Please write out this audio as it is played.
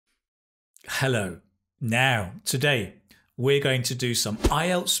Hello. Now, today, we're going to do some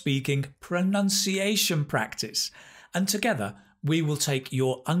IELTS speaking pronunciation practice. And together, we will take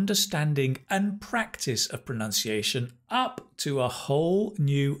your understanding and practice of pronunciation up to a whole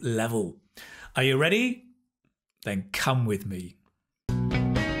new level. Are you ready? Then come with me.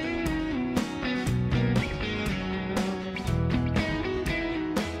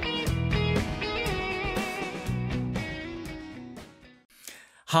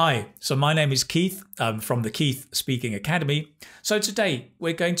 Hi, so my name is Keith. I'm from the Keith Speaking Academy. So today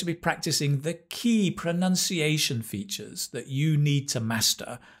we're going to be practicing the key pronunciation features that you need to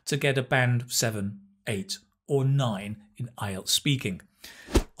master to get a band 7, 8 or 9 in IELTS speaking.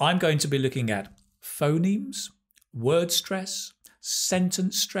 I'm going to be looking at phonemes, word stress,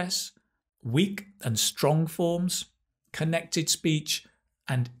 sentence stress, weak and strong forms, connected speech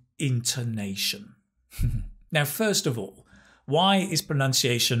and intonation. Now, first of all, why is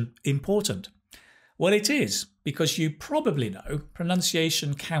pronunciation important? Well, it is because you probably know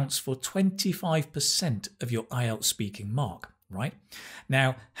pronunciation counts for 25% of your IELTS speaking mark, right?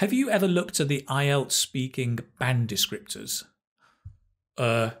 Now, have you ever looked at the IELTS speaking band descriptors?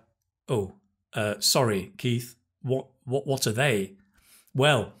 Sorry, Keith, what are they?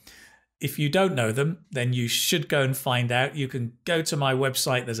 Well, if you don't know them, then you should go and find out. You can go to my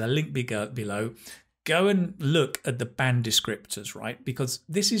website. There's a link below. Go and look at the band descriptors, right? Because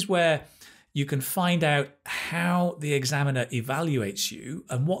this is where you can find out how the examiner evaluates you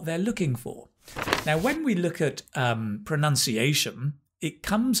and what they're looking for. Now, when we look at pronunciation, it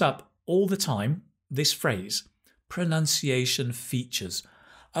comes up all the time, this phrase, pronunciation features,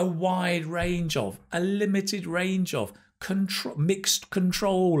 a wide range of, a limited range of, mixed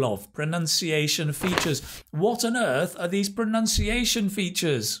control of pronunciation features. What on earth are these pronunciation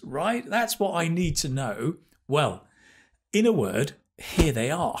features, right? That's what I need to know. Well, in a word, here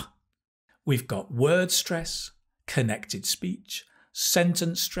they are. We've got word stress, connected speech,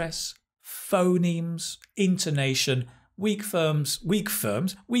 sentence stress, phonemes, intonation, weak forms,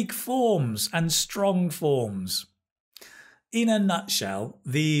 and strong forms. In a nutshell,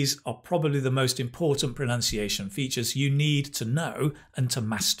 these are probably the most important pronunciation features you need to know and to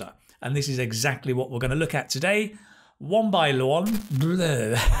master. And this is exactly what we're going to look at today, one by one.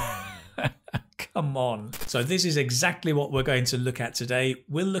 Come on. So this is exactly what we're going to look at today.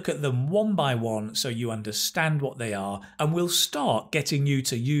 We'll look at them one by one so you understand what they are, and we'll start getting you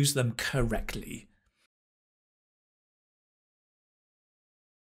to use them correctly.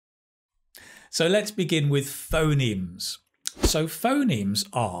 So let's begin with phonemes. So phonemes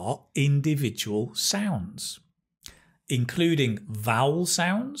are individual sounds, including vowel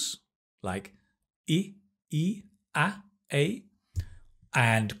sounds like I, A,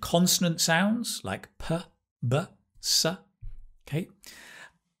 and consonant sounds like P, B, S. Okay,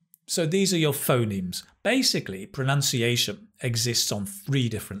 so these are your phonemes. Basically, pronunciation exists on 3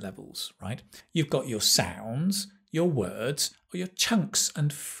 different levels, right? You've got your sounds, your words, or your chunks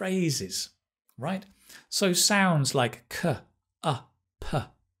and phrases, right? So sounds like k, p.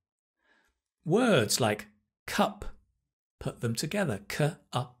 Words like cup, put them together, k,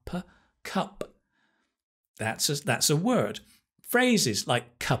 p, cup. That's a word. Phrases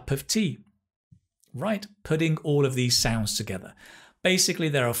like cup of tea, right? Putting all of these sounds together. Basically,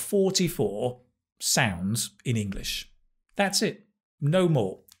 there are 44 sounds in English. That's it. No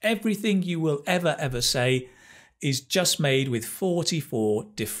more. Everything you will ever say is just made with 44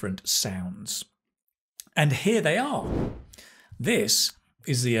 different sounds. And here they are. This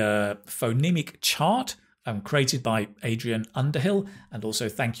is the phonemic chart created by Adrian Underhill, and also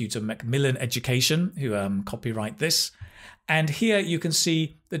thank you to Macmillan Education who copyright this. And here you can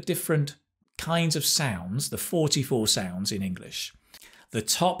see the different kinds of sounds, the 44 sounds in English. The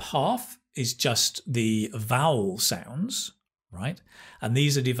top half is just the vowel sounds, right? And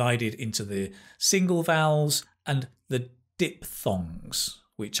these are divided into the single vowels and the diphthongs,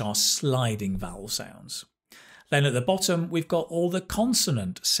 which are sliding vowel sounds. Then at the bottom, we've got all the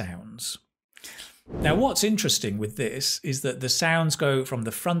consonant sounds. Now, what's interesting with this is that the sounds go from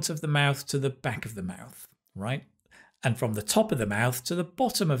the front of the mouth to the back of the mouth, right? And from the top of the mouth to the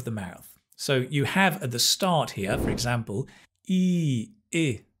bottom of the mouth. So you have at the start here, for example, I,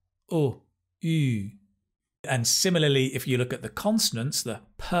 O, U. And similarly, if you look at the consonants, the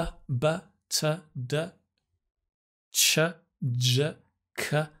P, B, T, D, Ch, J,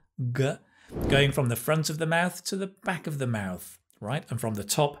 K, G, going from the front of the mouth to the back of the mouth, right? And from the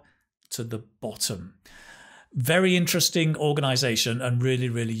top to the bottom. Very interesting organization and really,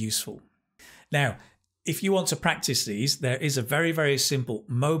 really useful. Now, if you want to practice these, there is a very, very simple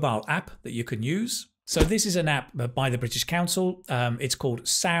mobile app that you can use. So this is an app by the British Council. It's called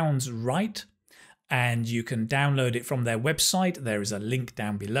Sounds Right. and you can download it from their website. There is a link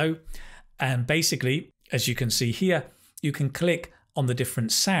down below. And basically, as you can see here, you can click on the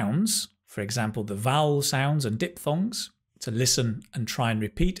different sounds, for example, the vowel sounds and diphthongs, to listen and try and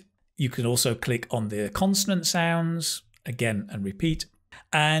repeat. You can also click on the consonant sounds, again, and repeat.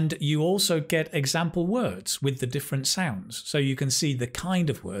 And you also get example words with the different sounds. So you can see the kind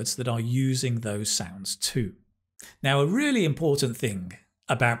of words that are using those sounds too. Now, a really important thing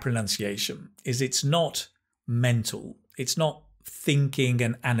about pronunciation is it's not mental. It's not thinking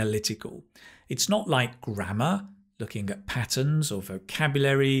and analytical. It's not like grammar, looking at patterns or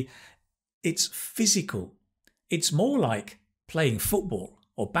vocabulary. It's physical. It's more like playing football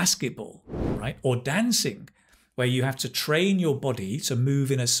or basketball, right? Or dancing, where you have to train your body to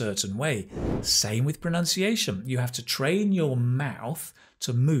move in a certain way. Same with pronunciation. You have to train your mouth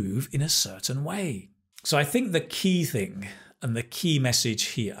to move in a certain way. So I think the key thing and the key message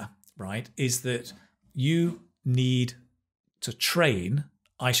here, right, is that you need to train,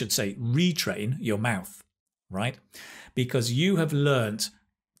 I should say retrain your mouth, right? Because you have learnt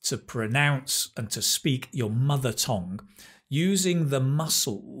to pronounce and to speak your mother tongue using the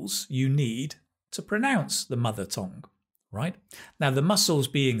muscles you need to pronounce the mother tongue, right? Now, the muscles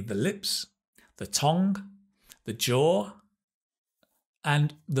being the lips, the tongue, the jaw,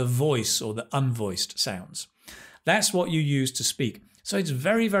 and the voice or the unvoiced sounds. That's what you use to speak. So it's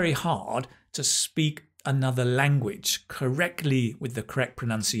very, very hard to speak another language correctly with the correct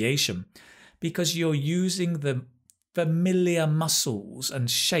pronunciation because you're using the familiar muscles and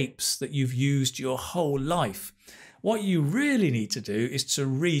shapes that you've used your whole life. What you really need to do is to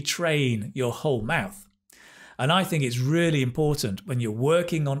retrain your whole mouth. And I think it's really important when you're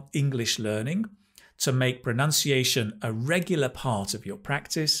working on English learning to make pronunciation a regular part of your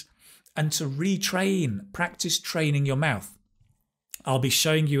practice and to retrain, practice training your mouth. I'll be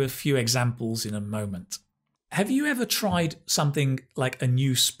showing you a few examples in a moment. Have you ever tried something like a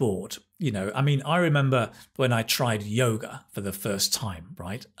new sport? You know, I mean, I remember when I tried yoga for the first time,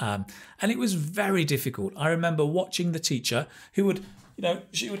 right? And it was very difficult. I remember watching the teacher who would, you know,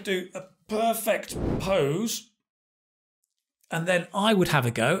 she would do a perfect pose and then I would have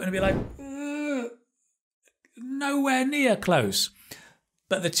a go and be like, nowhere near close.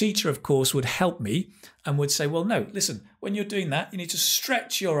 But the teacher, of course, would help me and would say, well, no, listen, when you're doing that, you need to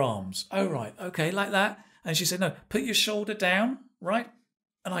stretch your arms. Oh, right. Okay, like that. And she said, no, put your shoulder down, right?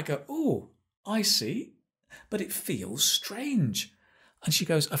 And I go, oh, I see, but it feels strange. And she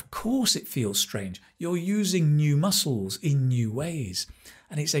goes, of course it feels strange. You're using new muscles in new ways.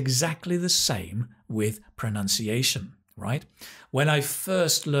 And it's exactly the same with pronunciation, right? When I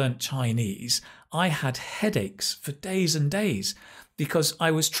first learned Chinese, I had headaches for days and days because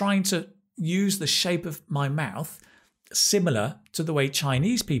I was trying to use the shape of my mouth similar to the way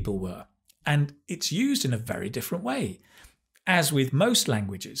Chinese people were. And it's used in a very different way, as with most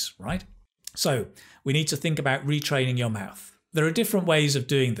languages, right? So we need to think about retraining your mouth. There are different ways of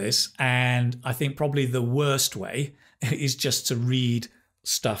doing this, and I think probably the worst way is just to read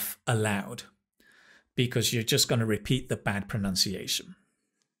stuff aloud because you're just going to repeat the bad pronunciation,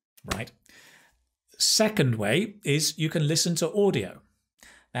 right? Second way is you can listen to audio.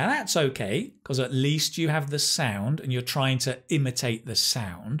 Now that's okay because at least you have the sound and you're trying to imitate the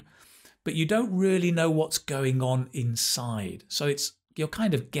sound, but you don't really know what's going on inside. So you're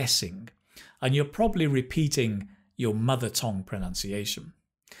kind of guessing and you're probably repeating your mother tongue pronunciation.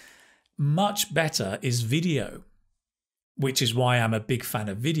 Much better is video, which is why I'm a big fan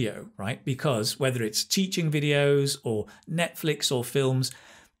of video, right? Because whether it's teaching videos or Netflix or films,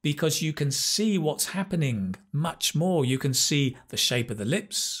 because you can see what's happening much more. You can see the shape of the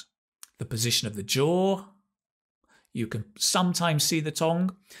lips, the position of the jaw. You can sometimes see the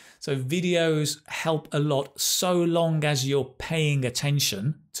tongue. So videos help a lot so long as you're paying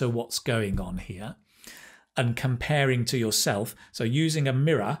attention to what's going on here and comparing to yourself. So using a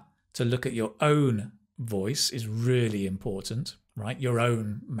mirror to look at your own voice is really important, right? Your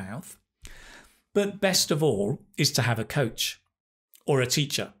own mouth. But best of all is to have a coach or a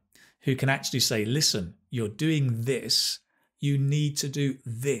teacher who can actually say, listen, you're doing this, you need to do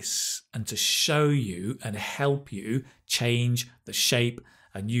this, and to show you and help you change the shape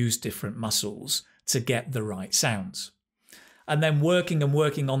and use different muscles to get the right sounds. And then working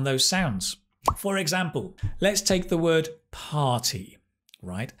on those sounds. For example, let's take the word party,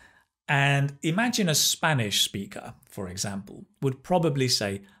 right? And imagine a Spanish speaker, for example, would probably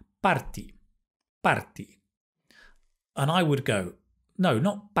say party, party. And I would go, no,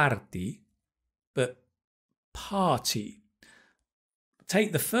 not party, but party.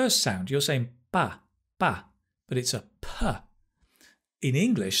 Take the first sound, you're saying pa, pa, but it's a p. in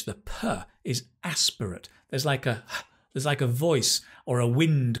English, the p is aspirate. There's like a voice or a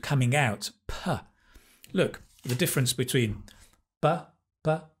wind coming out. P. Look, the difference between b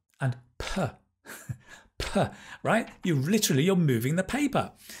and p. P, right? You're moving the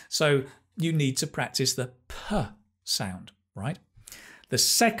paper. So you need to practice the p sound, right? The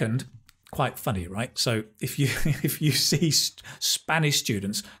second, quite funny, right? So if you see Spanish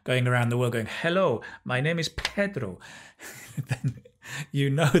students going around the world going, "Hello, my name is Pedro," then you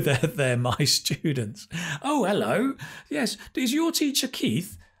know that they're my students. "Oh, hello. Yes, is your teacher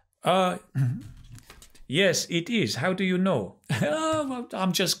Keith?" Yes, it is. How do you know? "Oh, well,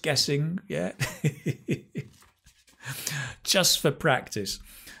 I'm just guessing." Yeah. Just for practice.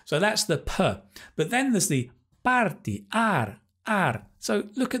 So that's the p. But then there's the parti, ar. So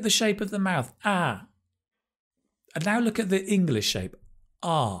look at the shape of the mouth, ah. And now look at the English shape,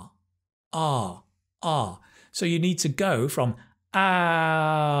 ah. So you need to go from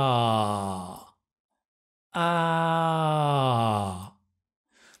ah.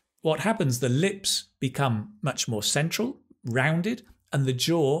 What happens? The lips become much more central, rounded, and the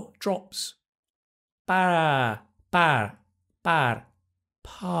jaw drops. Par, pa,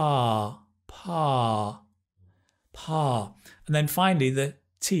 and then finally the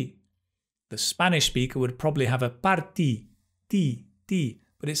T. The Spanish speaker would probably have a parti, T,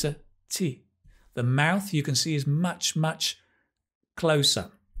 but it's a T. The mouth, you can see, is much, much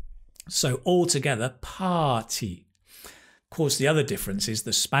closer. So altogether, party. Of course, the other difference is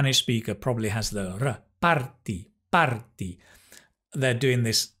the Spanish speaker probably has the R, parti. They're doing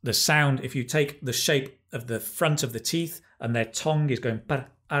this, the sound, if you take the shape of the front of the teeth and their tongue is going par,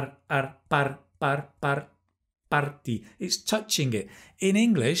 party. It's touching it. In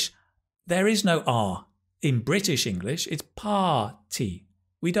English, there is no R. In British English, it's party.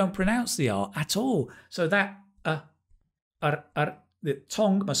 We don't pronounce the R at all. So that the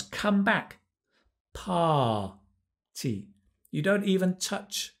tongue must come back. Party. You don't even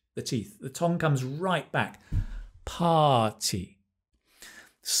touch the teeth. The tongue comes right back. Party.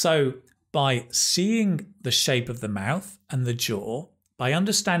 So by seeing the shape of the mouth and the jaw, by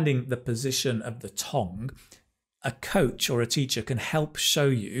understanding the position of the tongue, a coach or a teacher can help show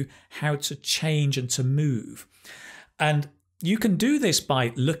you how to change and to move. And you can do this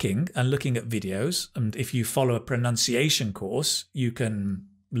by looking at videos. And if you follow a pronunciation course, you can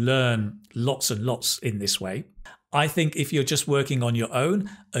learn lots and lots in this way. I think if you're just working on your own,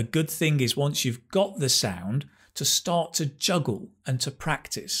 a good thing is once you've got the sound to start to juggle and to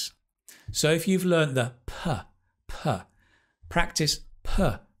practice. So if you've learned the p, practice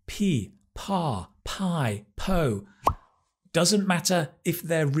p, p, pa, pie, po. Doesn't matter if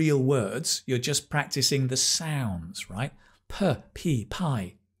they're real words, you're just practicing the sounds, right? P, p,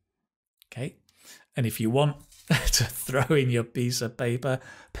 pie. Okay? And if you want to throw in your piece of paper,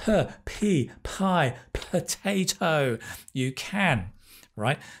 p, p, pie, potato, you can,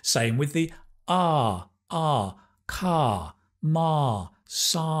 right? Same with the r, car, ma,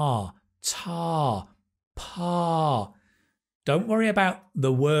 sa, ta, pa. Don't worry about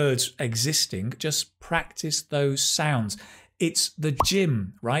the words existing, just practice those sounds. It's the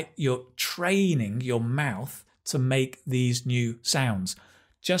gym, right? You're training your mouth to make these new sounds.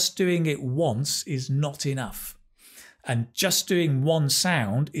 Just doing it once is not enough. And just doing one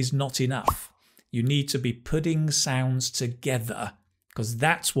sound is not enough. You need to be putting sounds together because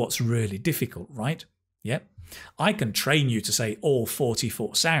that's what's really difficult, right? Yep. I can train you to say all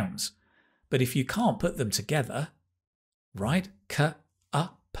 44 sounds, but if you can't put them together, right? Cup,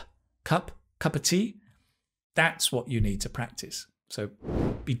 cup of tea. That's what you need to practice. So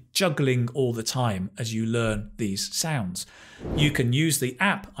be juggling all the time as you learn these sounds. You can use the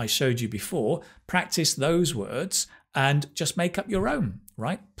app I showed you before, practice those words and just make up your own,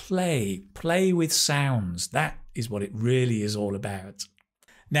 right? Play with sounds. That is what it really is all about.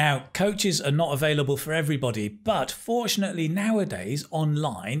 Now, coaches are not available for everybody, but fortunately nowadays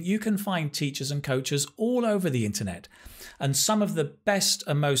online, you can find teachers and coaches all over the internet. And some of the best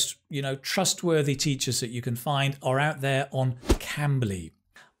and most, trustworthy teachers that you can find are out there on Cambly.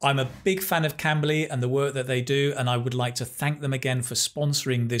 I'm a big fan of Cambly and the work that they do, and I would like to thank them again for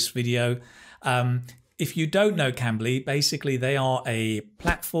sponsoring this video. If you don't know Cambly, basically they are a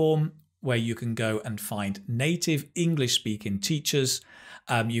platform where you can go and find native English speaking teachers.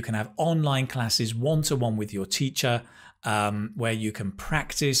 You can have online classes one-to-one with your teacher where you can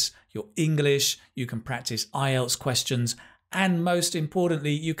practice your English, you can practice IELTS questions, And most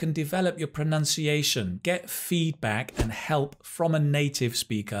importantly, you can develop your pronunciation, get feedback and help from a native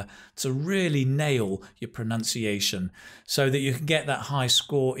speaker to really nail your pronunciation so that you can get that high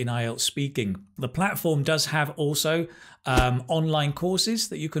score in IELTS speaking. The platform does have also online courses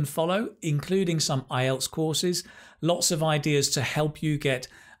that you can follow, including some IELTS courses, lots of ideas to help you get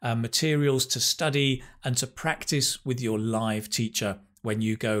materials to study and to practice with your live teacher when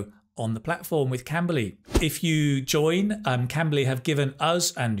you go on the platform with Cambly. If you join, Cambly have given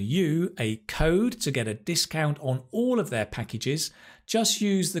us and you a code to get a discount on all of their packages. Just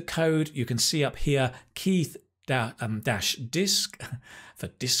use the code you can see up here, Keith-disc for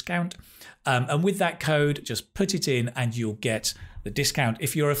discount. And with that code, just put it in and you'll get the discount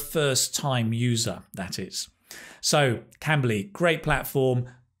if you're a first-time user, that is. So Cambly, great platform,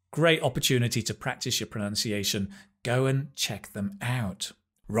 great opportunity to practice your pronunciation. Go and check them out.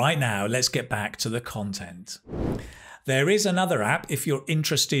 Right now, let's get back to the content. There is another app if you're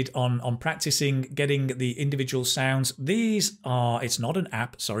interested on practicing getting the individual sounds. It's not an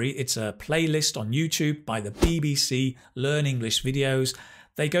app, sorry, it's a playlist on YouTube by the BBC Learn English videos.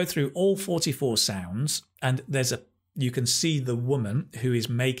 They go through all 44 sounds and you can see the woman who is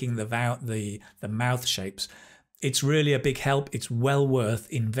making the mouth shapes. It's really a big help. It's well worth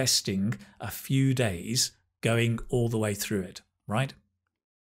investing a few days going all the way through it, right?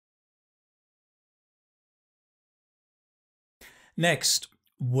 Next,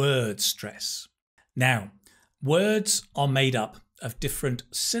 word stress. Now, words are made up of different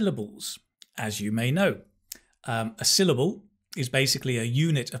syllables, as you may know. A syllable is basically a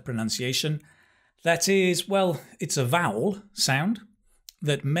unit of pronunciation that is, well, it's a vowel sound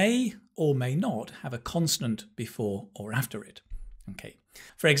that may or may not have a consonant before or after it. Okay.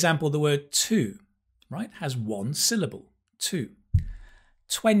 For example, the word to, right, has one syllable, to.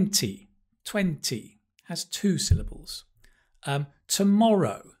 20 has two syllables.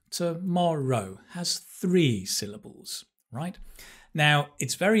 Tomorrow has three syllables, right? Now,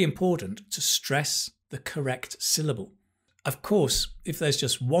 it's very important to stress the correct syllable. Of course, if there's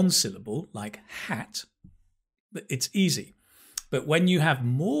just one syllable, like hat, it's easy. But when you have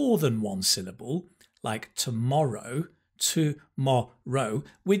more than one syllable, like tomorrow,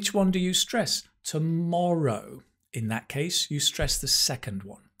 which one do you stress? Tomorrow. In that case, you stress the second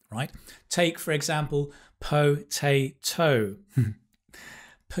one, right? Take, for example, potato.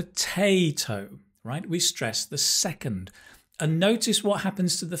 Potato, right? We stress the second. And notice what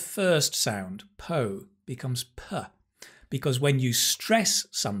happens to the first sound. Po becomes p. Because when you stress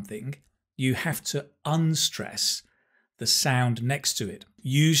something, you have to unstress the sound next to it.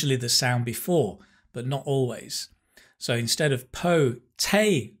 Usually the sound before, but not always. So instead of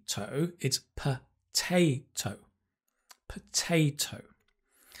potato, it's potato. Potato.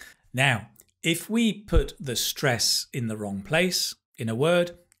 Now, if we put the stress in the wrong place in a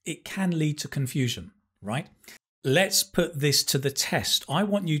word, it can lead to confusion, right? Let's put this to the test. I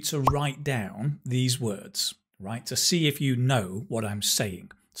want you to write down these words, right, to see if you know what I'm saying.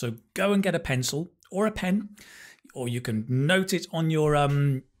 So go and get a pencil or a pen, or you can note it on your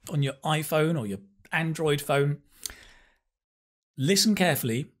iPhone or your Android phone. Listen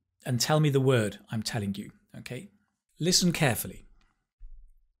carefully and tell me the word I'm telling you, okay? Listen carefully.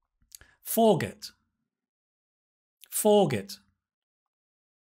 Forget. Forget.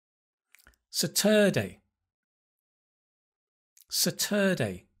 Saturday.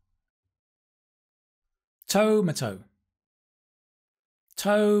 Saturday. Tomato.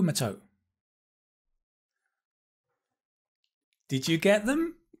 Tomato. Did you get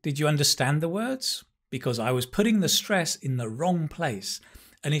them? Did you understand the words? Because I was putting the stress in the wrong place.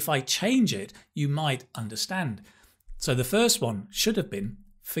 And if I change it, you might understand. So the first one should have been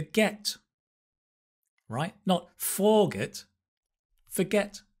forget. Right? Not forget.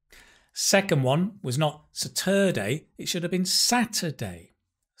 Forget. Second one was not Saturday. It should have been Saturday.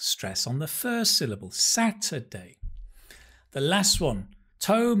 Stress on the first syllable. Saturday. The last one,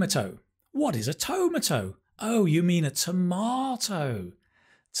 tomato. What is a tomato? Oh, you mean a tomato.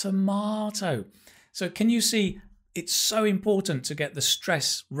 Tomato. So can you see, it's so important to get the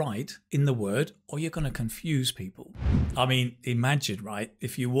stress right in the word or you're going to confuse people. I mean, imagine, right,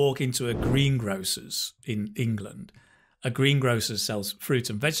 if you walk into a greengrocer's in England, a greengrocer sells fruit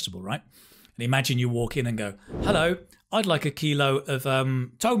and vegetable, right? And imagine you walk in and go, hello, I'd like a kilo of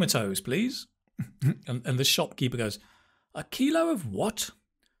tomatoes, please. and the shopkeeper goes, a kilo of what?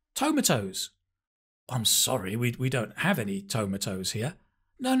 Tomatoes. I'm sorry, we don't have any tomatoes here.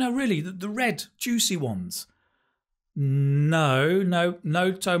 No, really, the red, juicy ones. No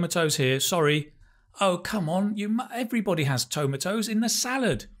tomatoes here, sorry. Oh, come on, everybody has tomatoes in the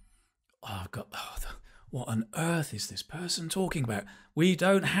salad. Oh, God, What on earth is this person talking about? We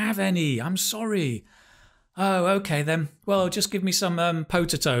don't have any. I'm sorry. Oh, okay then. Well, just give me some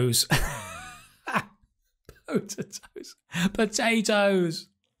potatoes. Potatoes. Potatoes.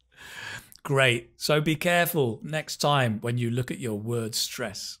 Great. So be careful next time when you look at your word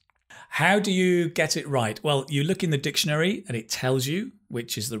stress. How do you get it right? Well, you look in the dictionary and it tells you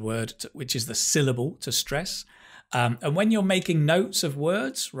which is the word, which is the syllable to stress. And when you're making notes of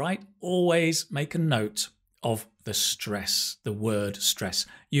words, right, always make a note of the stress, the word stress.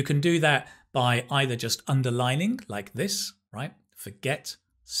 You can do that by either just underlining like this, right? Forget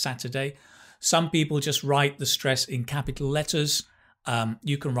Saturday. Some people just write the stress in capital letters.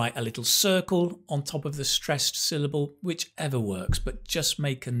 You can write a little circle on top of the stressed syllable, whichever works, but just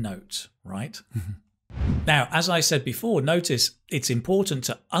make a note, right? Now, as I said before, notice it's important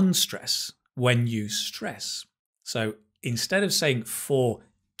to unstress when you stress. So instead of saying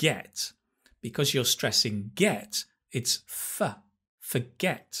forget, because you're stressing get, it's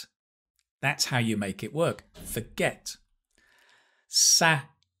forget. That's how you make it work. Forget.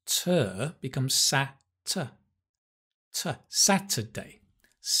 Satur becomes satur. Saturday.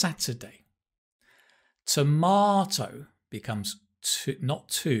 Saturday. Tomato becomes not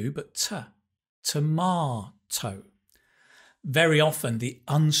to, but tomato. Very often the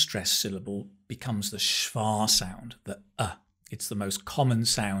unstressed syllable becomes the schwa sound, the It's the most common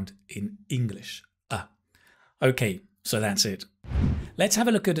sound in English, Okay, so that's it. Let's have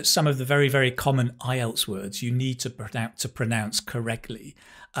a look at some of the very, very common IELTS words you need to pronounce correctly.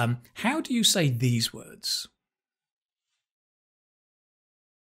 How do you say these words?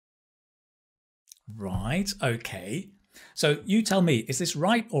 Right, okay. So you tell me, is this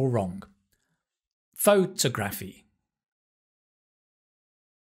right or wrong? Photography.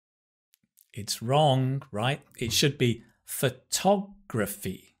 It's wrong, right? It should be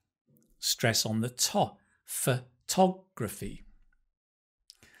photography. Stress on the to. Photography.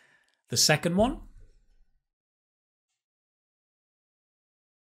 The second one.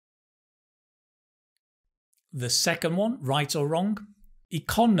 The second one, right or wrong?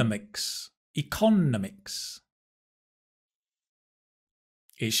 Economics. Economics.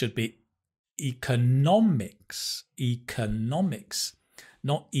 It should be economics. Economics.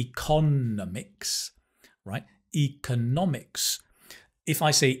 Not economics, right? Economics. If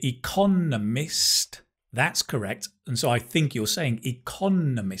I say economist, that's correct. And so I think you're saying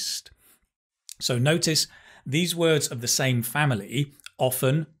economist. So notice these words of the same family,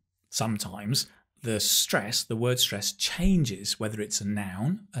 often, sometimes, the stress, the word stress changes, whether it's a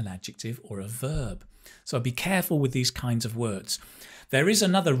noun, an adjective, or a verb. So be careful with these kinds of words. There is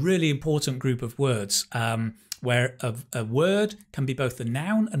another really important group of words where a word can be both a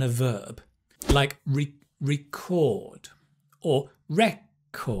noun and a verb, like record or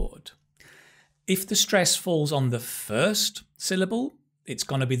record. If the stress falls on the first syllable, it's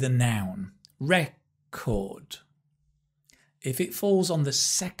going to be the noun, record. If it falls on the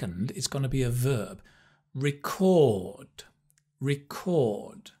second, it's going to be a verb, record,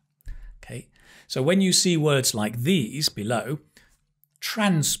 record. Okay, so when you see words like these below,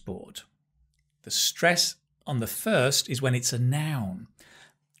 transport, the stress on the first is when it's a noun.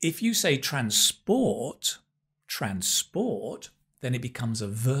 If you say transport, transport, then it becomes a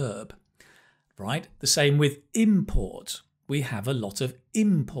verb, right? The same with import. We have a lot of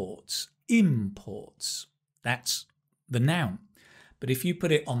imports, imports. That's the noun. But if you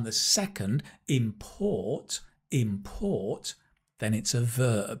put it on the second, import, import, then it's a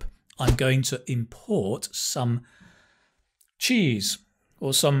verb. I'm going to import some cheese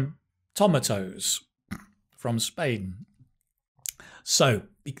or some tomatoes from Spain. So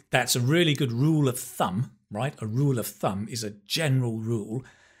that's a really good rule of thumb, right? A rule of thumb is a general rule.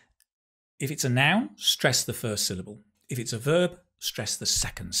 If it's a noun, stress the first syllable. If it's a verb, stress the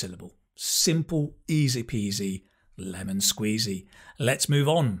second syllable. Simple, easy peasy, lemon squeezy. Let's move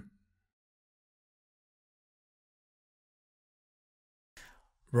on.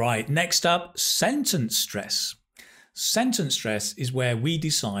 Right, next up, sentence stress. Sentence stress is where we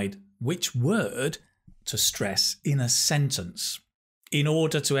decide which word to stress in a sentence in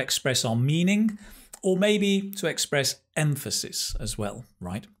order to express our meaning or maybe to express emphasis as well,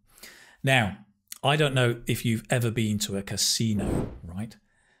 right? Now, I don't know if you've ever been to a casino, right?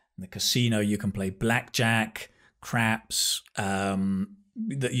 In the casino, you can play blackjack, craps,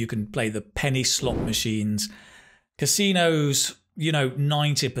 that you can play the penny slot machines. Casinos, you know,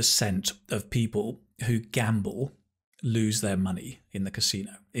 90% of people who gamble lose their money in the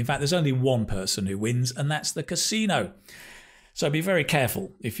casino. In fact, there's only one person who wins, and that's the casino. So be very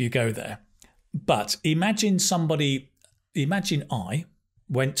careful if you go there. But imagine I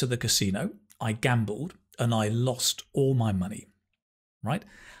went to the casino, I gambled, and I lost all my money, right?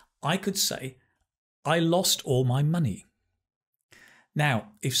 I could say, I lost all my money. Now,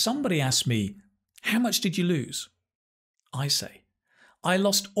 if somebody asks me, how much did you lose? I say, I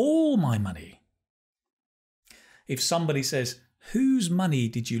lost all my money. If somebody says, whose money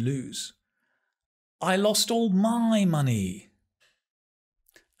did you lose? I lost all my money.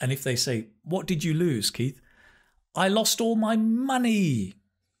 And if they say, what did you lose, Keith? I lost all my money.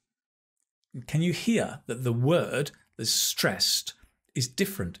 Can you hear that the word that's stressed is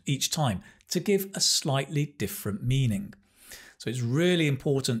different each time to give a slightly different meaning? So it's really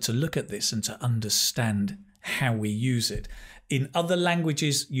important to look at this and to understand how we use it. In other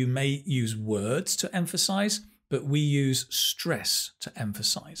languages, you may use words to emphasize, but we use stress to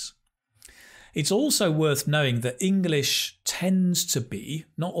emphasize. It's also worth knowing that English tends to be,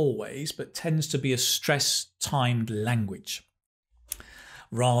 not always, but tends to be a stress-timed language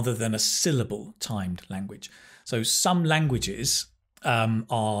rather than a syllable-timed language. So some languages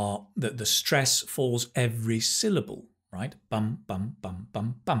are that the stress falls every syllable, right? Bum, bum, bum,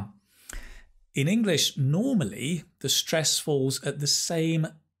 bum, bum. In English, normally the stress falls at the same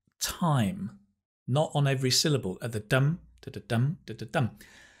time, not on every syllable, at the dum, da da dum, da da dum.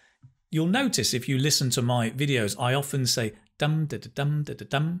 You'll notice if you listen to my videos, I often say dum, da da dum, da da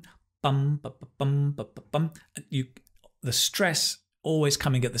dum, bum, ba ba bum, ba ba bum. The stress always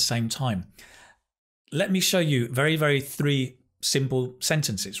coming at the same time. Let me show you very three simple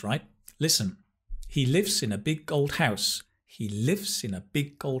sentences, right? Listen. He lives in a big old house. He lives in a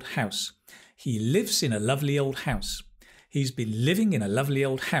big old house. He lives in a lovely old house. He's been living in a lovely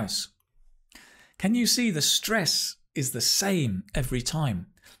old house. Can you see the stress is the same every time?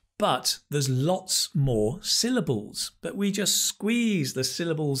 But there's lots more syllables, but we just squeeze the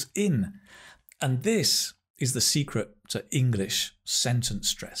syllables in. And this is the secret to English sentence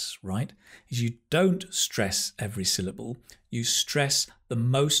stress, right? Is you don't stress every syllable, you stress the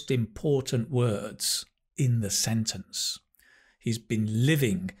most important words in the sentence. He's been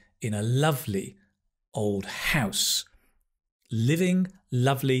living in a lovely old house. Living,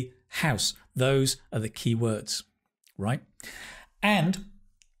 lovely house. Those are the key words, right? And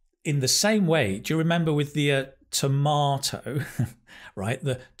in the same way, do you remember with the tomato, right?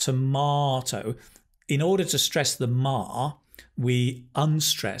 The tomato. In order to stress the ma, we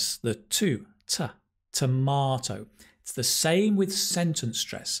unstress the to, tomato. It's the same with sentence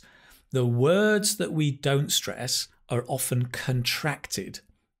stress. The words that we don't stress are often contracted.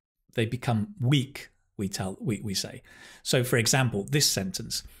 They become weak, we say. So for example, this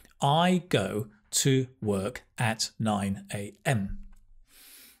sentence, I go to work at 9 a.m.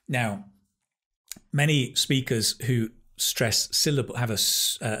 Now, many speakers who stress syllable, have a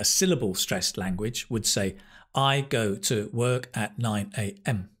syllable stressed language would say, I go to work at 9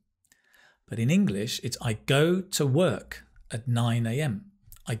 a.m. But in English, it's I go to work at 9 a.m.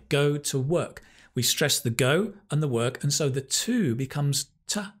 I go to work. We stress the go and the work, and so the to becomes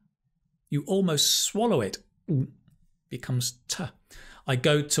ta. You almost swallow it, becomes ta. I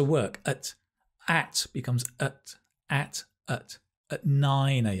go to work at becomes at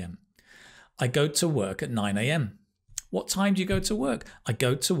 9 a.m. I go to work at 9 a.m. What time do you go to work? I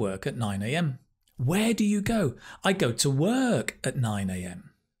go to work at 9 a.m. Where do you go? I go to work at 9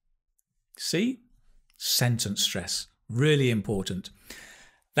 a.m. See? Sentence stress. Really important.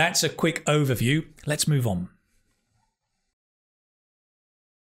 That's a quick overview. Let's move on.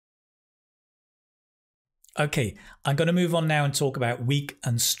 Okay, I'm going to move on now and talk about weak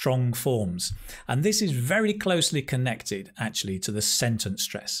and strong forms. And this is very closely connected, actually, to the sentence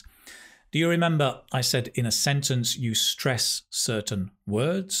stress. Do you remember I said in a sentence you stress certain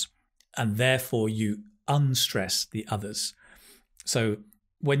words and therefore you unstress the others? So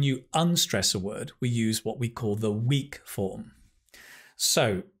when you unstress a word, we use what we call the weak form.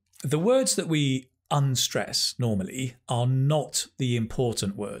 So the words that we unstress normally are not the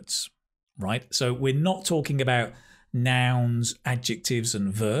important words, right? So we're not talking about nouns, adjectives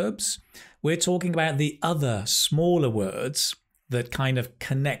and verbs. We're talking about the other smaller words that kind of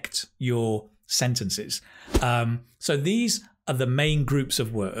connect your sentences. So these are the main groups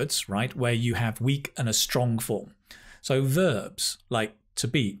of words, right, where you have weak and a strong form. So verbs like to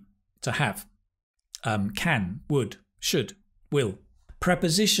be, to have, can, would, should, will.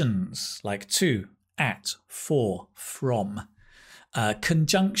 Prepositions like to, at, for, from.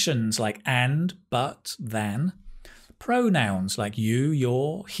 Conjunctions like and, but, than. Pronouns like you,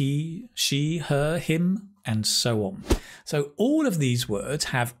 your, he, she, her, him, and so on. So all of these words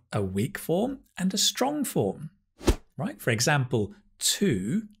have a weak form and a strong form, right? For example,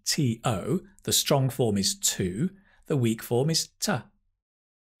 to, to, the strong form is to, the weak form is ta.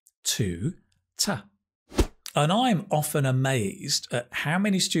 To, ta. And I'm often amazed at how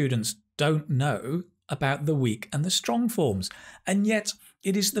many students don't know about the weak and the strong forms. And yet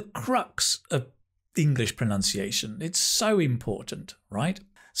it is the crux of English pronunciation. It's so important, right?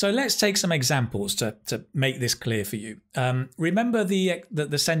 So let's take some examples to make this clear for you. Remember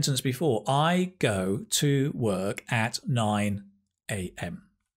the sentence before, I go to work at 9 a.m.,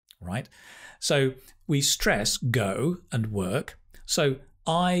 right? So we stress go and work. So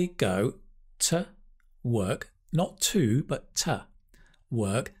I go to work, not to, but to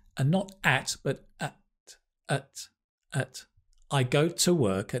work, and not at, but at. I go to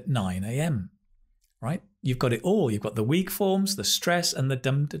work at 9 a.m., right? You've got it all. You've got the weak forms, the stress, and the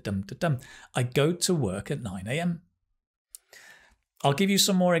dum-da-dum-da-dum. I go to work at 9 a.m. I'll give you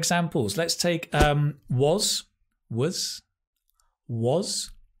some more examples. Let's take was,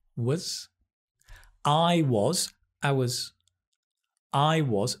 I was,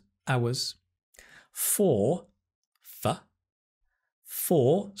 ours, for,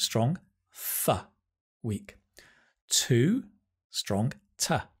 strong, weak, to, strong,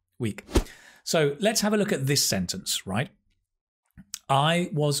 weak. So let's have a look at this sentence, right? I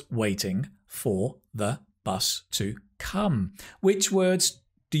was waiting for the bus to come. Which words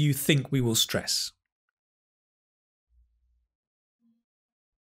do you think we will stress?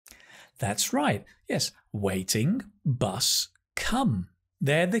 That's right. Yes, waiting, bus, come.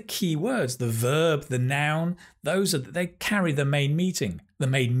 They're the key words. The verb, the noun, they carry the main meaning.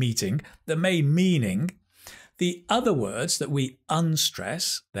 The other words that we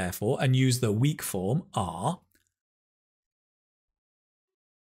unstress, therefore, and use the weak form are,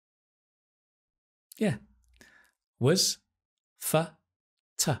 was,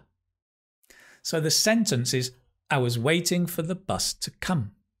 t. So the sentence is, I was waiting for the bus to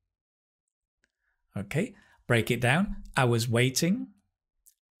come. Okay, break it down. I was waiting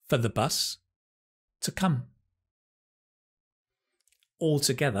for the bus to come.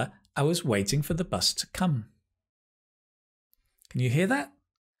 Altogether, I was waiting for the bus to come. Can you hear that?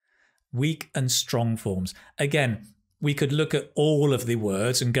 Weak and strong forms. Again, we could look at all of the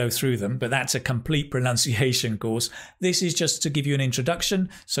words and go through them, but that's a complete pronunciation course. This is just to give you an introduction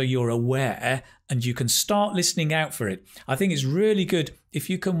so you're aware and you can start listening out for it. I think it's really good if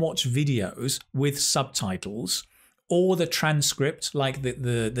you can watch videos with subtitles or the transcript, like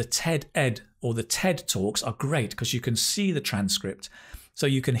the TED Ed or the TED Talks are great because you can see the transcript. So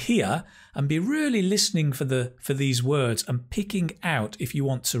you can hear and be really listening for these words and picking out, if you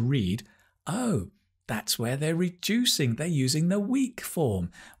want to read, oh, that's where they're reducing. They're using the weak form.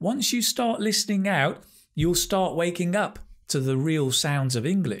 Once you start listening out, you'll start waking up to the real sounds of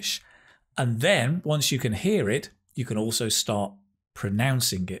English. And then once you can hear it, you can also start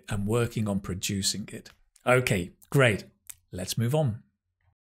pronouncing it and working on producing it. Okay, great. Let's move on.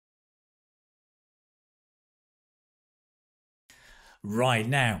 Right,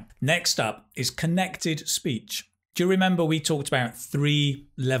 now, next up is connected speech. Do you remember we talked about 3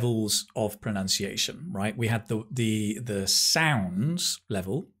 levels of pronunciation, right? We had the sounds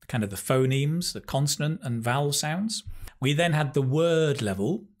level, kind of the phonemes, the consonant and vowel sounds. We then had the word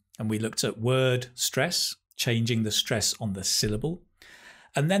level, and we looked at word stress, changing the stress on the syllable.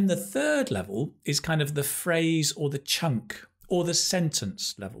 And then the third level is kind of the phrase or the chunk or the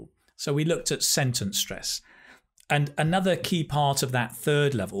sentence level. So we looked at sentence stress. And another key part of that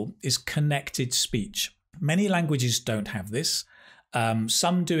third level is connected speech. Many languages don't have this.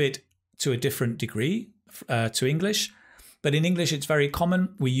 Some do it to a different degree to English, but in English it's very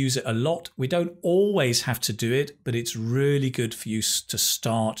common. We use it a lot. We don't always have to do it, but it's really good for you to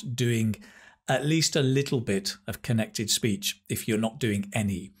start doing at least a little bit of connected speech if you're not doing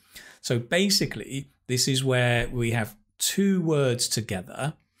any. So basically, this is where we have 2 words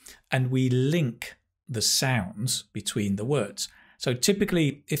together and we link the sounds between the words. So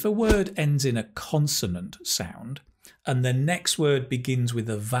typically, if a word ends in a consonant sound and the next word begins with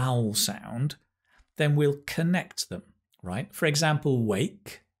a vowel sound, then we'll connect them, right? For example,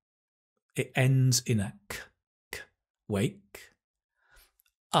 wake, it ends in a k, wake.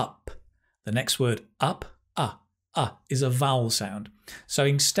 Up, the next word up, is a vowel sound. So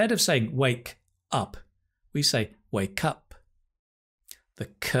instead of saying wake up, we say wake up. The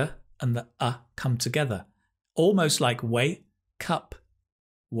k and the come together, almost like wake up,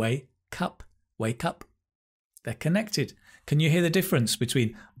 wake up, wake up. They're connected. Can you hear the difference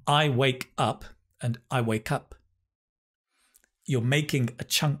between I wake up and I wake up? You're making a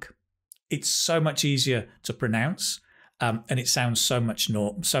chunk. It's so much easier to pronounce, and it sounds so much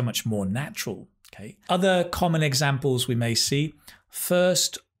more natural. Okay. Other common examples we may see: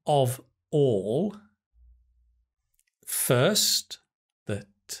 first of all, first, the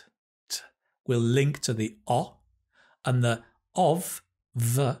will link to the O, and the of,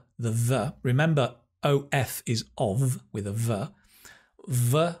 the, remember OF is of with a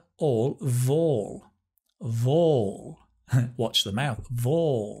V, all, vol, vol. Watch the mouth,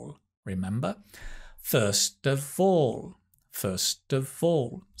 vol, remember? First of all. So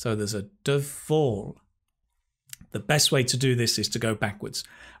there's a de vol. The best way to do this is to go backwards.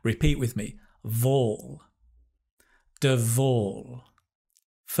 Repeat with me. Vol. De vol.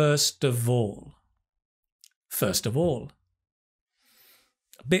 First of all. First of all.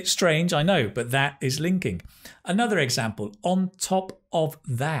 A bit strange, I know, but that is linking. Another example. On top of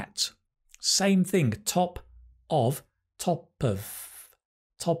that. Same thing. Top of. Top of.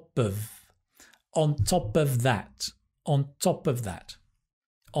 Top of. On top of that. On top of that.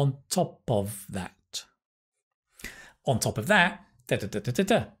 On top of that. On top of that. Da, da, da, da, da,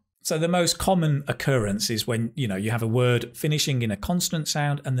 da. So the most common occurrence is when, you have a word finishing in a consonant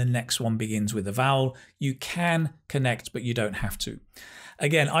sound and the next one begins with a vowel. You can connect, but you don't have to.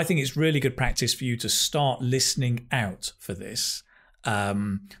 Again, I think it's really good practice for you to start listening out for this,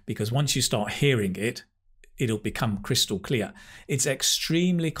 because once you start hearing it, it'll become crystal clear. It's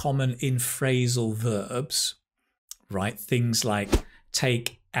extremely common in phrasal verbs, right? Things like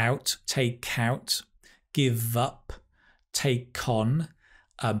take out, give up, take on,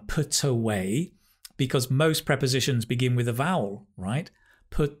 put away, because most prepositions begin with a vowel, right?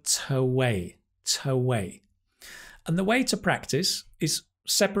 Put away, away. And the way to practice is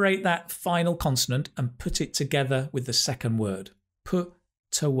separate that final consonant and put it together with the second word. Put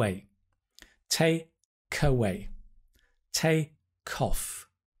away, take away, take off,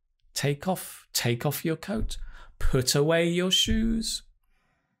 take off your coat, put away your shoes,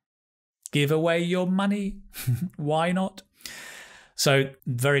 give away your money, why not? So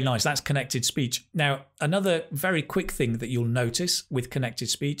very nice, that's connected speech. Now, another very quick thing that you'll notice with connected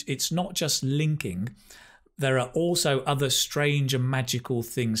speech, it's not just linking, there are also other strange and magical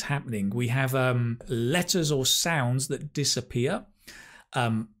things happening. We have letters or sounds that disappear,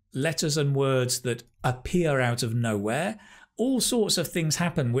 letters and words that appear out of nowhere. All sorts of things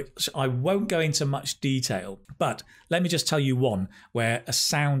happen, which I won't go into much detail, but let me just tell you one where a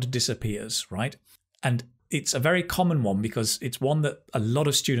sound disappears, right? And it's a very common one because it's one that a lot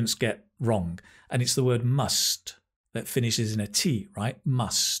of students get wrong, and it's the word must that finishes in a T, right?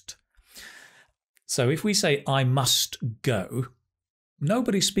 Must. So if we say, I must go,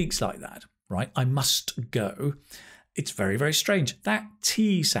 nobody speaks like that, right? I must go. It's very, very strange. That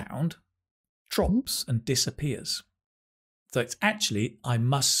T sound drops and disappears. So it's actually, I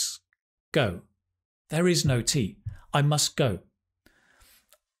must go. There is no T. I must go.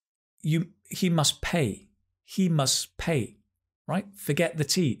 He must pay. He must pay, right? Forget the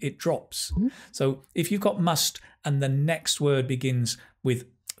T, it drops. So if you've got must and the next word begins with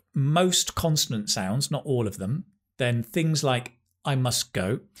most consonant sounds, not all of them, then things like I must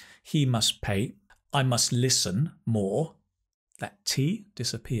go, he must pay, I must listen more, that T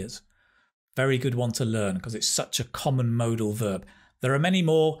disappears. Very good one to learn because it's such a common modal verb. There are many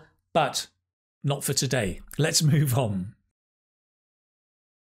more, but not for today. Let's move on.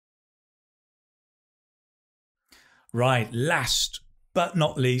 Right, last but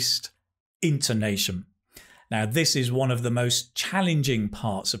not least, intonation. Now, this is one of the most challenging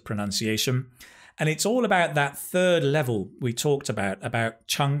parts of pronunciation, and it's all about that third level we talked about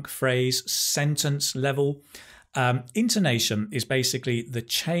chunk, phrase, sentence level. Intonation is basically the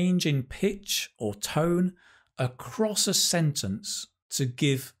change in pitch or tone across a sentence to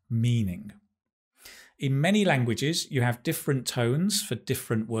give meaning. In many languages, you have different tones for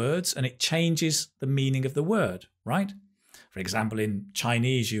different words, and it changes the meaning of the word, right? For example, in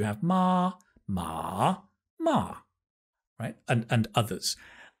Chinese, you have ma, ma, ma, right? And others.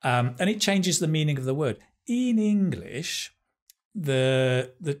 And it changes the meaning of the word. In English,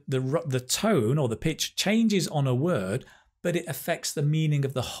 the tone or the pitch changes on a word, but it affects the meaning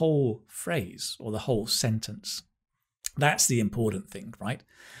of the whole phrase or the whole sentence. That's the important thing, right?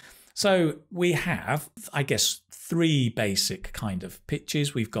 So we have, I guess, three basic kind of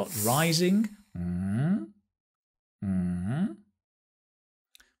pitches. We've got rising,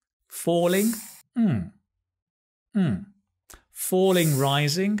 falling, falling,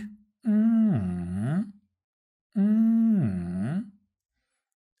 rising, and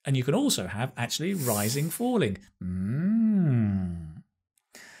you can also have actually rising, falling.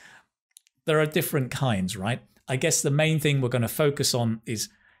 There are different kinds, right? I guess the main thing we're going to focus on is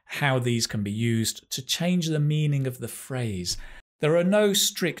how these can be used to change the meaning of the phrase. There are no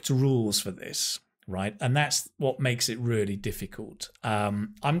strict rules for this, right? And that's what makes it really difficult.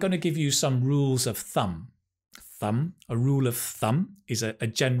 I'm going to give you some rules of thumb. thumb. A rule of thumb is a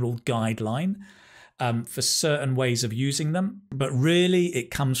general guideline for certain ways of using them, but really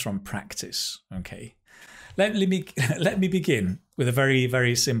it comes from practice. Okay, let me begin with a very,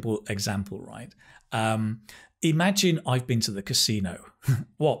 very simple example, right? Imagine I've been to the casino.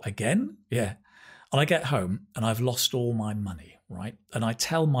 What, again? Yeah. And I get home and I've lost all my money, right? And I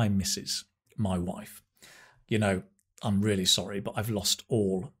tell my missus, my wife, you know, I'm really sorry, but I've lost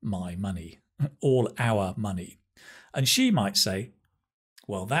all my money, all our money. And she might say,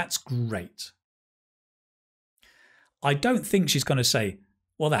 well, that's great. I don't think she's going to say,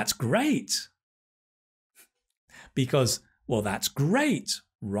 well, that's great. Because, well, that's great.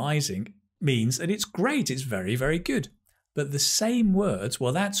 Rising means that it's great. It's very, very good. But the same words,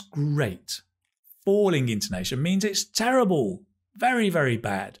 well, that's great. Falling intonation means it's terrible. Very, very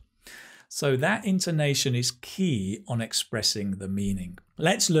bad. So that intonation is key on expressing the meaning.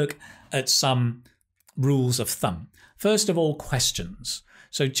 Let's look at some rules of thumb. First of all, questions.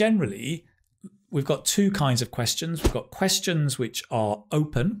 So generally, we've got two kinds of questions. We've got questions which are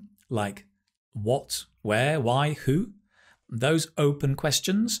open, like what, where, why, who. Those open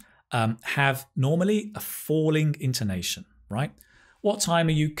questions have normally a falling intonation, right? What time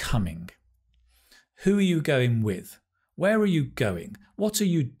are you coming? Who are you going with? Where are you going? What are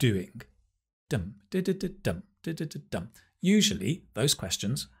you doing? Dum, dum, dum. Usually, those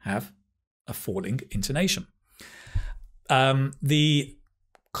questions have a falling intonation. The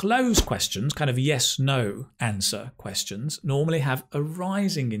closed questions, kind of yes-no answer questions, normally have a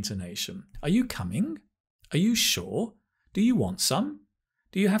rising intonation. Are you coming? Are you sure? Do you want some?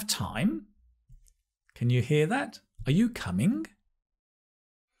 Do you have time? Can you hear that? Are you coming?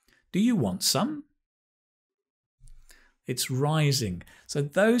 Do you want some? It's rising. So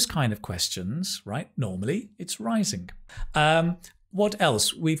those kind of questions, right? Normally it's rising. What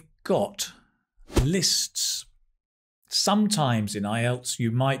else? We've got lists. Sometimes in IELTS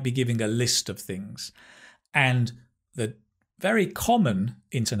you might be giving a list of things, and the very common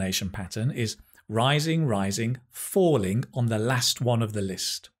intonation pattern is rising, rising, falling on the last one of the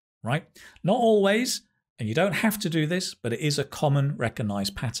list, right? Not always, and you don't have to do this, but it is a common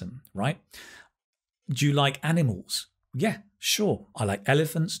recognized pattern, right? Do you like animals? Yeah, sure. I like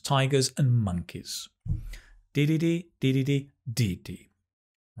elephants, tigers, and monkeys. Dee-dee-dee, dee-dee-dee, dee-dee.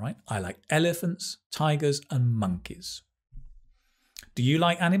 Right? I like elephants, tigers, and monkeys. Do you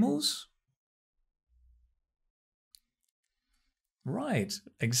like animals? Right,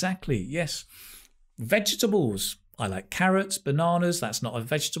 exactly, yes. Vegetables. I like carrots, bananas, that's not a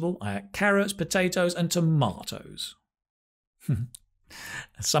vegetable. I like carrots, potatoes, and tomatoes.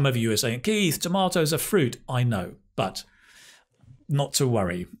 Some of you are saying, Keith, tomatoes are fruit. I know, but not to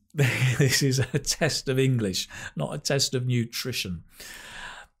worry. This is a test of English, not a test of nutrition.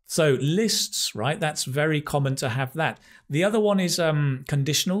 So lists, right? That's very common to have that. The other one is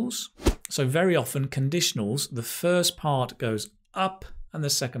conditionals. So very often conditionals, the first part goes up and the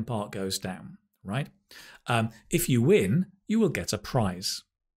second part goes down, right? If you win, you will get a prize.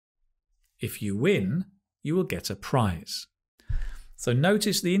 If you win, you will get a prize. So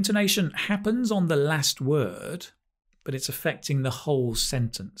notice the intonation happens on the last word, but it's affecting the whole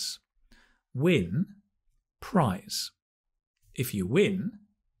sentence. Win, prize. If you win,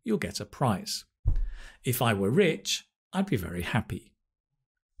 you'll get a prize. If I were rich, I'd be very happy.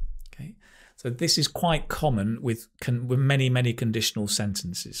 Okay, so this is quite common with many, many conditional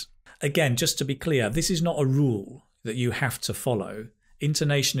sentences. Again, just to be clear, this is not a rule that you have to follow.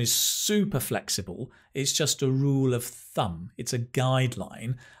 Intonation is super flexible. It's just a rule of thumb. It's a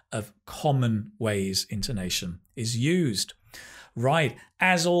guideline of common ways intonation is used. Right,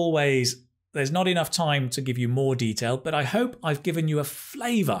 as always, there's not enough time to give you more detail, but I hope I've given you a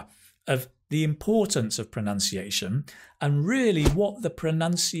flavour of the importance of pronunciation and really what the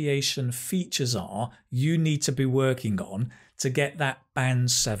pronunciation features are you need to be working on to get that band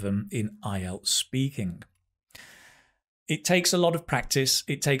 7 in IELTS speaking. It takes a lot of practice,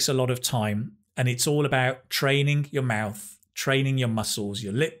 it takes a lot of time, and it's all about training your mouth, training your muscles,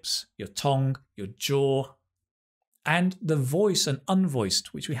 your lips, your tongue, your jaw, and the voice and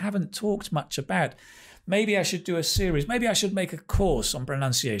unvoiced, which we haven't talked much about. Maybe I should do a series. Maybe I should make a course on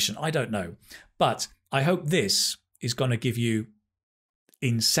pronunciation. I don't know. But I hope this is going to give you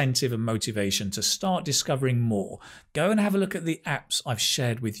incentive and motivation to start discovering more. Go and have a look at the apps I've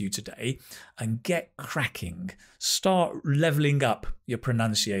shared with you today and get cracking. Start leveling up your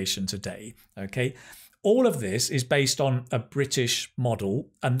pronunciation today. Okay? All of this is based on a British model,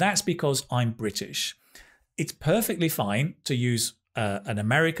 and that's because I'm British. It's perfectly fine to use an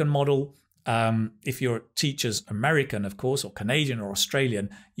American model. If your teacher's American, of course, or Canadian or Australian,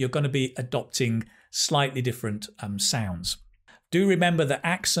 you're going to be adopting slightly different sounds. Do remember that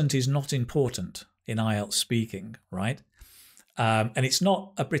accent is not important in IELTS speaking, right? And it's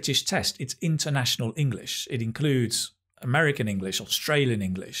not a British test, it's international English. It includes American English, Australian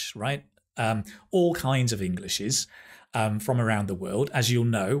English, right? All kinds of Englishes from around the world, as you'll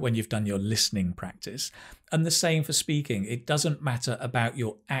know when you've done your listening practice. And the same for speaking. It doesn't matter about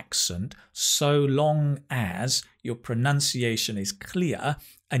your accent so long as your pronunciation is clear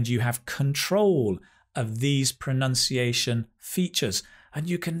and you have control of these pronunciation features. And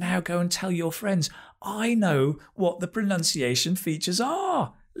you can now go and tell your friends, I know what the pronunciation features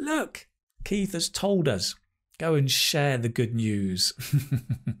are. Look, Keith has told us. Go and share the good news.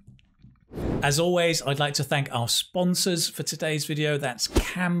 As always, I'd like to thank our sponsors for today's video. That's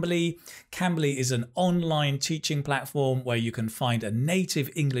Cambly. Cambly is an online teaching platform where you can find a native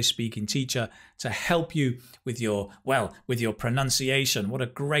English speaking teacher to help you with your, with your pronunciation. What a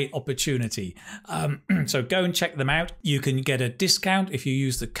great opportunity. So go and check them out. You can get a discount if you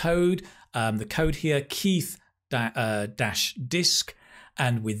use the code here, Keith-disc.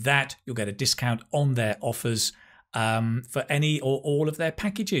 And with that, you'll get a discount on their offers for any or all of their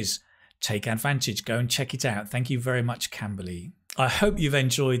packages. Take advantage, go and check it out. Thank you very much, Cambly. I hope you've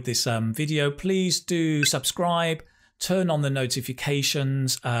enjoyed this video. Please do subscribe, turn on the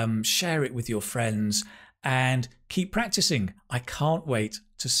notifications, share it with your friends, and keep practicing. I can't wait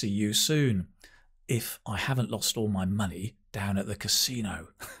to see you soon, if I haven't lost all my money down at the casino.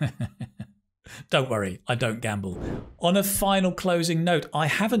 Don't worry, I don't gamble. On a final closing note, I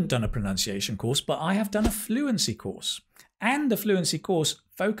haven't done a pronunciation course, but I have done a fluency course. And the fluency course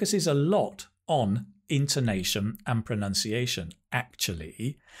focuses a lot on intonation and pronunciation,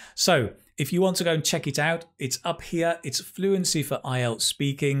 actually. So if you want to go and check it out, it's up here. It's Fluency for IELTS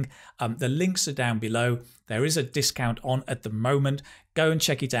Speaking. The links are down below. There is a discount on at the moment. Go and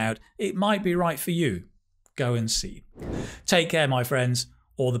check it out. It might be right for you. Go and see. Take care, my friends.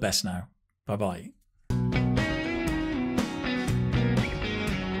 All the best now. Bye-bye.